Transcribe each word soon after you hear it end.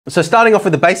So starting off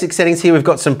with the basic settings here, we've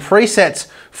got some presets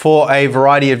for a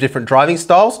variety of different driving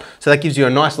styles. So that gives you a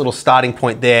nice little starting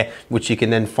point there, which you can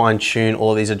then fine tune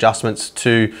all of these adjustments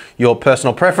to your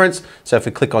personal preference. So if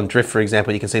we click on drift, for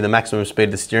example, you can see the maximum speed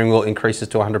of the steering wheel increases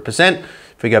to 100%.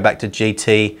 If we go back to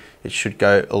GT, it should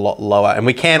go a lot lower. And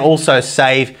we can also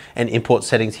save and import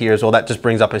settings here as well. That just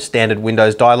brings up a standard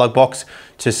Windows dialog box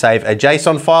to save a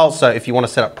JSON file. So if you want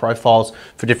to set up profiles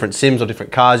for different sims or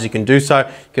different cars, you can do so.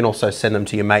 You can also send them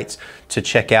to your mates to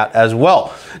check out as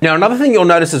well. Now, another thing you'll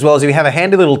notice as well is we have a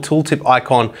handy little tooltip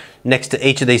icon next to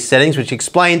each of these settings, which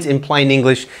explains in plain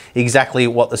English exactly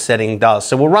what the setting does.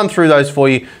 So we'll run through those for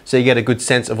you so you get a good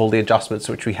sense of all the adjustments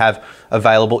which we have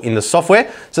available in the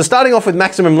software. So starting off with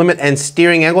maximum limit and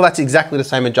steering angle, that's exactly the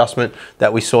same adjustment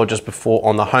that we saw just before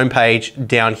on the home page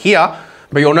down here.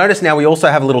 But you'll notice now we also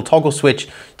have a little toggle switch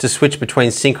to switch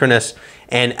between synchronous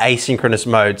and asynchronous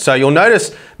mode. So you'll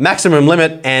notice maximum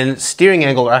limit and steering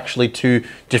angle are actually two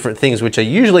different things which are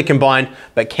usually combined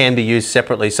but can be used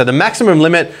separately. So the maximum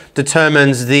limit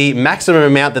determines the maximum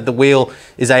amount that the wheel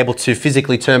is able to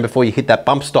physically turn before you hit that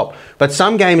bump stop. But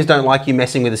some games don't like you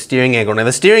messing with the steering angle. Now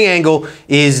the steering angle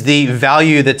is the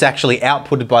value that's actually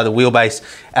outputted by the wheelbase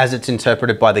as it's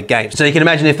interpreted by the game. So you can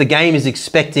imagine if the game is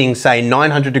expecting, say,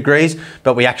 900 degrees,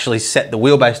 but we actually set the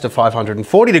wheelbase to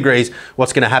 540 degrees,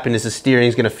 what's going to happen is the steering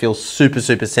is going to feel super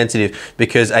sensitive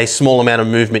because a small amount of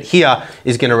movement here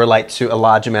is going to relate to a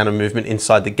large amount of movement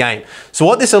inside the game. So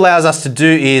what this allows us to do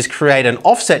is create an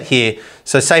offset here.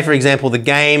 So say, for example, the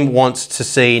game wants to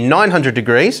see 900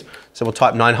 degrees. So we'll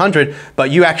type 900,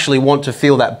 but you actually want to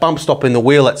feel that bump stop in the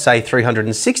wheel at, say,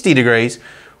 360 degrees.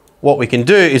 What we can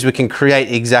do is we can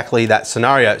create exactly that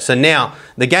scenario. So now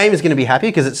the game is going to be happy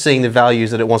because it's seeing the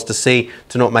values that it wants to see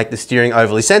to not make the steering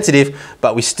overly sensitive,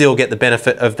 but we still get the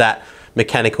benefit of that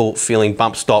mechanical feeling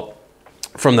bump stop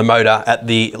from the motor at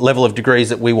the level of degrees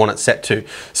that we want it set to.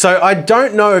 So I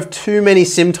don't know of too many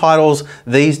sim titles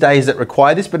these days that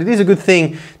require this, but it is a good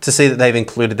thing to see that they've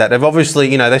included that. They've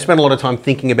obviously, they spent a lot of time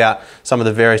thinking about some of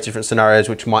the various different scenarios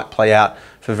which might play out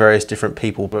for various different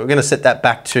people, but we're going to set that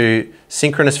back to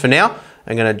synchronous for now.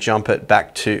 I'm going to jump it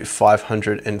back to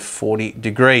 540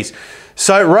 degrees.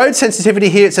 So road sensitivity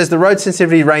here, it says the road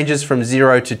sensitivity ranges from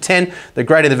 0 to 10. The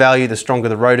greater the value, the stronger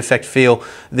the road effect feel.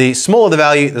 The smaller the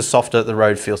value, the softer the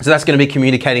road feels. So that's going to be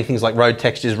communicating things like road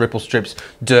textures, ripple strips,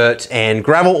 dirt and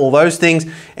gravel, all those things.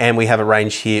 And we have a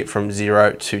range here from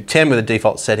 0 to 10 with a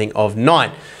default setting of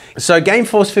 9. So game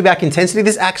force feedback intensity,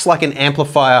 this acts like an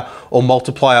amplifier or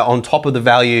multiplier on top of the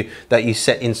value that you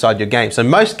set inside your game. So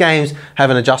most games have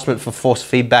an adjustment for force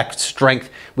feedback strength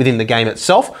within the game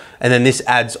itself, and then this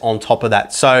adds on top of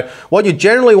that. So what you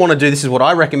generally want to do, this is what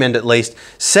I recommend at least,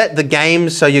 set the game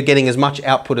so you're getting as much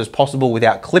output as possible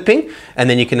without clipping, and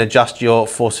then you can adjust your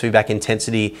force feedback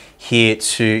intensity here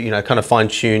to, kind of fine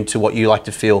tune to what you like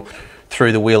to feel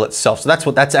through the wheel itself. So that's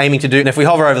what that's aiming to do. And if we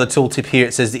hover over the tooltip here,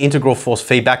 it says the integral force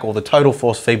feedback or the total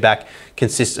force feedback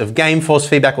consists of game force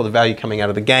feedback or the value coming out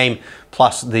of the game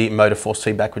plus the motor force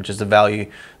feedback, which is the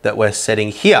value that we're setting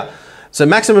here. So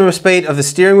maximum speed of the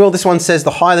steering wheel, this one says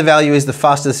the higher the value is, the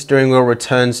faster the steering wheel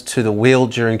returns to the wheel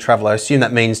during travel. I assume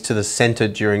that means to the center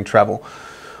during travel.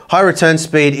 High return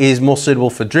speed is more suitable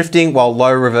for drifting, while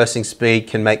low reversing speed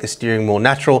can make the steering more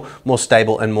natural, more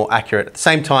stable and more accurate. At the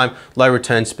same time, low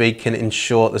return speed can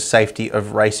ensure the safety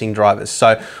of racing drivers.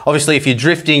 So obviously if you're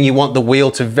drifting, you want the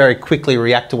wheel to very quickly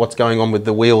react to what's going on with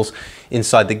the wheels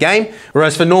inside the game.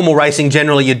 Whereas for normal racing,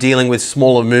 generally you're dealing with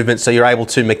smaller movements, so you're able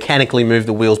to mechanically move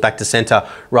the wheels back to center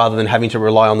rather than having to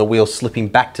rely on the wheels slipping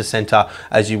back to center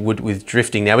as you would with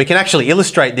drifting. Now we can actually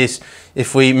illustrate this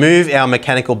if we move our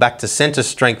mechanical back to center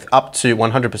strength up to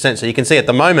 100%. So you can see at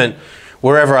the moment,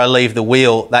 wherever I leave the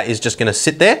wheel, that is just gonna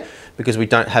sit there because we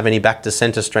don't have any back to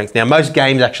center strength. Now most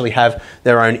games actually have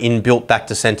their own inbuilt back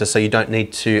to center, so you don't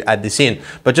need to add this in.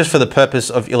 But just for the purpose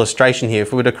of illustration here,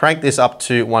 if we were to crank this up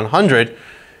to 100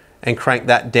 and crank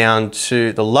that down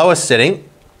to the lowest setting,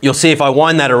 you'll see if I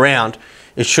wind that around,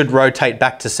 it should rotate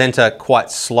back to center quite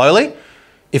slowly.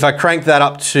 If I crank that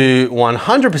up to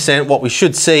 100%, what we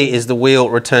should see is the wheel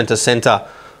return to center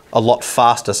a lot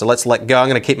faster. So let's let go. I'm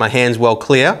gonna keep my hands well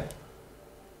clear.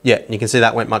 Yeah, you can see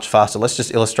that went much faster. Let's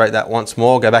just illustrate that once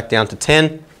more. Go back down to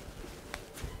 10.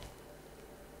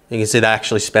 You can see that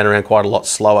actually span around quite a lot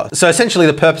slower. So essentially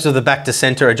the purpose of the back to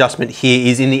center adjustment here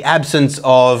is in the absence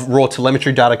of raw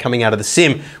telemetry data coming out of the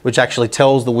sim, which actually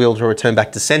tells the wheel to return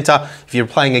back to center. If you're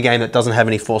playing a game that doesn't have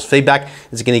any force feedback,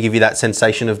 it's going to give you that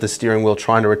sensation of the steering wheel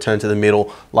trying to return to the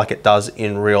middle like it does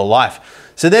in real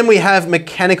life. So then we have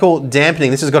mechanical dampening.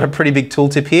 This has got a pretty big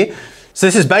tooltip here. So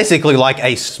this is basically like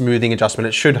a smoothing adjustment.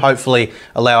 It should hopefully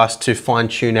allow us to fine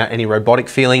tune out any robotic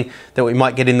feeling that we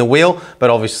might get in the wheel, but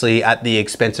obviously at the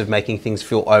expense of making things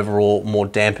feel overall more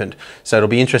dampened. So it'll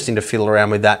be interesting to fiddle around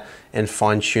with that and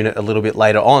fine tune it a little bit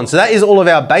later on. So that is all of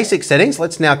our basic settings.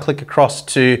 Let's now click across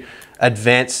to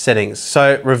advanced settings.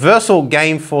 So reversal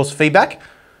game force feedback,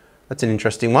 that's an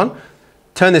interesting one.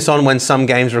 Turn this on when some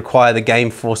games require the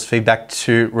game force feedback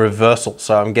to reversal.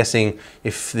 So I'm guessing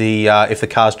if the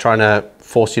car's trying to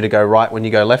force you to go right when you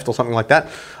go left or something like that.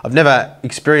 I've never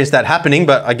experienced that happening,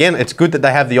 but again, it's good that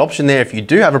they have the option there if you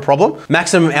do have a problem.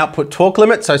 Maximum output torque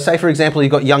limit. So say for example,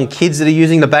 you've got young kids that are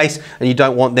using the base and you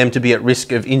don't want them to be at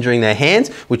risk of injuring their hands,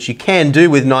 which you can do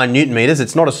with 9 Newton meters.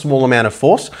 It's not a small amount of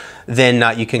force.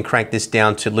 Then you can crank this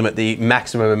down to limit the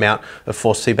maximum amount of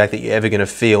force feedback that you're ever gonna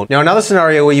feel. Now, another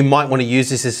scenario where you might wanna use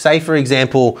this is, say for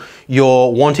example,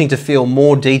 you're wanting to feel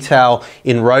more detail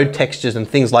in road textures and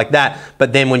things like that,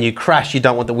 but then when you crash, you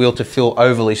don't want the wheel to feel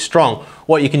overly strong.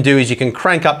 What you can do is you can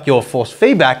crank up your force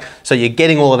feedback so you're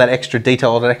getting all of that extra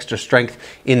detail, all that extra strength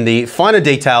in the finer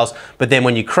details, but then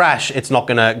when you crash, it's not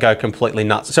gonna go completely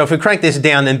nuts. So if we crank this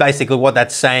down, then basically what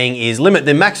that's saying is limit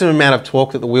the maximum amount of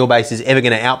torque that the wheelbase is ever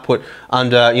gonna output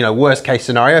under, worst case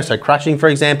scenario, so crashing for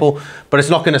example, but it's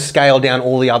not gonna scale down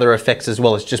all the other effects as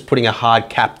well. It's just putting a hard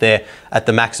cap there at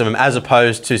the maximum, as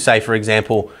opposed to, say for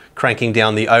example, cranking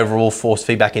down the overall force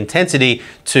feedback intensity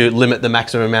to limit the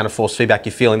maximum amount of force feedback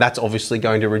you're feeling. That's obviously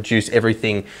going to reduce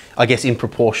everything, I guess, in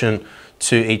proportion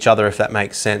to each other, if that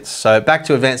makes sense. So back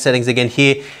to advanced settings again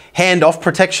here, hand-off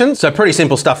protection. So pretty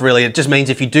simple stuff really. It just means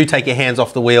if you do take your hands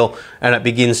off the wheel and it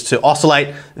begins to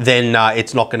oscillate, then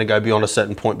it's not gonna go beyond a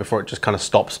certain point before it just kind of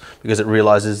stops because it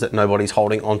realizes that nobody's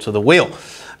holding onto the wheel.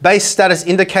 Base status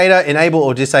indicator, enable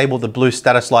or disable the blue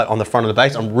status light on the front of the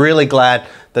base. I'm really glad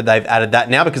that they've added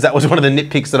that now, because that was one of the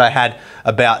nitpicks that I had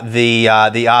about the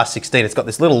R16. It's got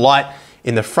this little light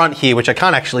in the front here, which I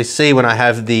can't actually see when I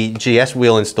have the GS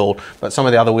wheel installed, but some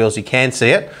of the other wheels you can see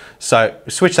it. So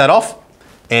switch that off,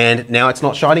 and now it's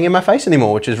not shining in my face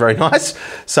anymore, which is very nice.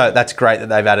 So that's great that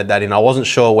they've added that in. I wasn't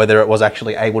sure whether it was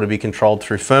actually able to be controlled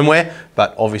through firmware,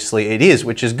 but obviously it is,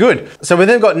 which is good. So we've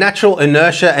then got natural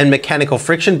inertia and mechanical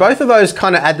friction. Both of those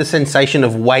kind of add the sensation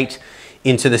of weight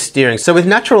into the steering. So with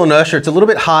natural inertia, it's a little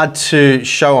bit hard to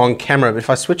show on camera, but if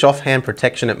I switch off hand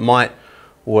protection, it might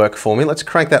work for me. Let's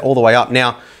crank that all the way up.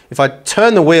 Now, if I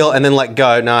turn the wheel and then let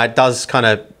go, now it does kind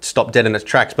of stop dead in its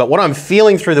tracks. But what I'm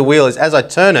feeling through the wheel is as I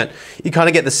turn it, you kind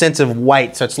of get the sense of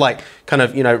weight. So it's like kind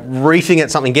of, reefing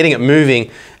at something, getting it moving.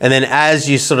 And then as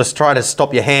you sort of try to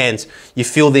stop your hands, you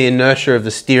feel the inertia of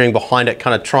the steering behind it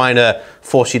kind of trying to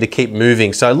force you to keep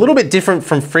moving. So a little bit different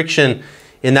from friction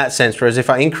in that sense, whereas if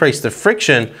I increase the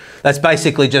friction, that's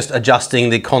basically just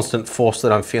adjusting the constant force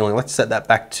that I'm feeling. Let's set that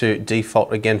back to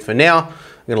default again for now.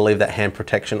 I'm gonna leave that hand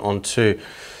protection on too.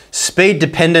 Speed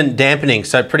dependent dampening,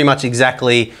 so pretty much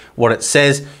exactly what it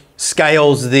says.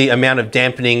 Scales the amount of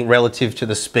dampening relative to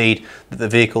the speed that the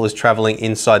vehicle is traveling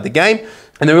inside the game.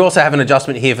 And then we also have an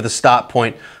adjustment here for the start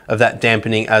point of that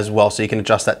dampening as well, so you can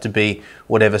adjust that to be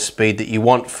whatever speed that you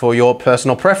want for your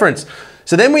personal preference.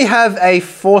 So then we have a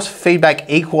force feedback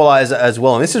equalizer as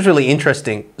well, and this is really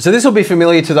interesting. So this will be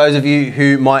familiar to those of you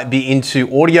who might be into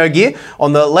audio gear.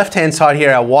 On the left-hand side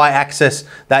here, our Y-axis,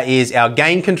 that is our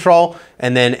gain control,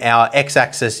 and then our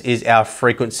X-axis is our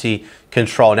frequency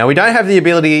control. Now we don't have the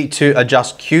ability to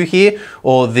adjust Q here,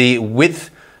 or the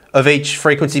width of each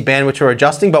frequency band which we're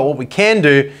adjusting, but what we can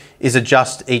do is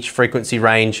adjust each frequency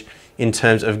range in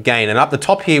terms of gain. And up the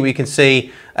top here, we can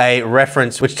see a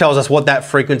reference which tells us what that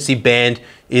frequency band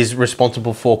is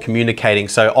responsible for communicating.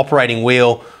 So operating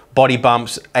wheel, body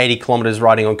bumps, 80 kilometers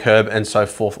riding on curb, and so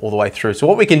forth all the way through. So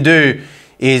what we can do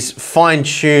is fine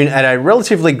tune at a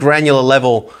relatively granular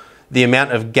level the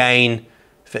amount of gain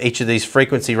for each of these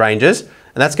frequency ranges.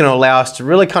 And that's going to allow us to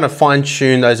really kind of fine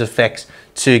tune those effects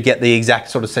to get the exact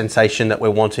sort of sensation that we're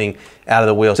wanting out of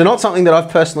the wheel. So not something that I've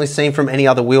personally seen from any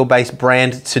other wheelbase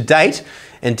brand to date,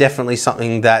 and definitely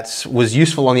something that was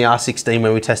useful on the R16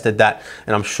 when we tested that,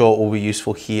 and I'm sure it will be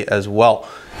useful here as well.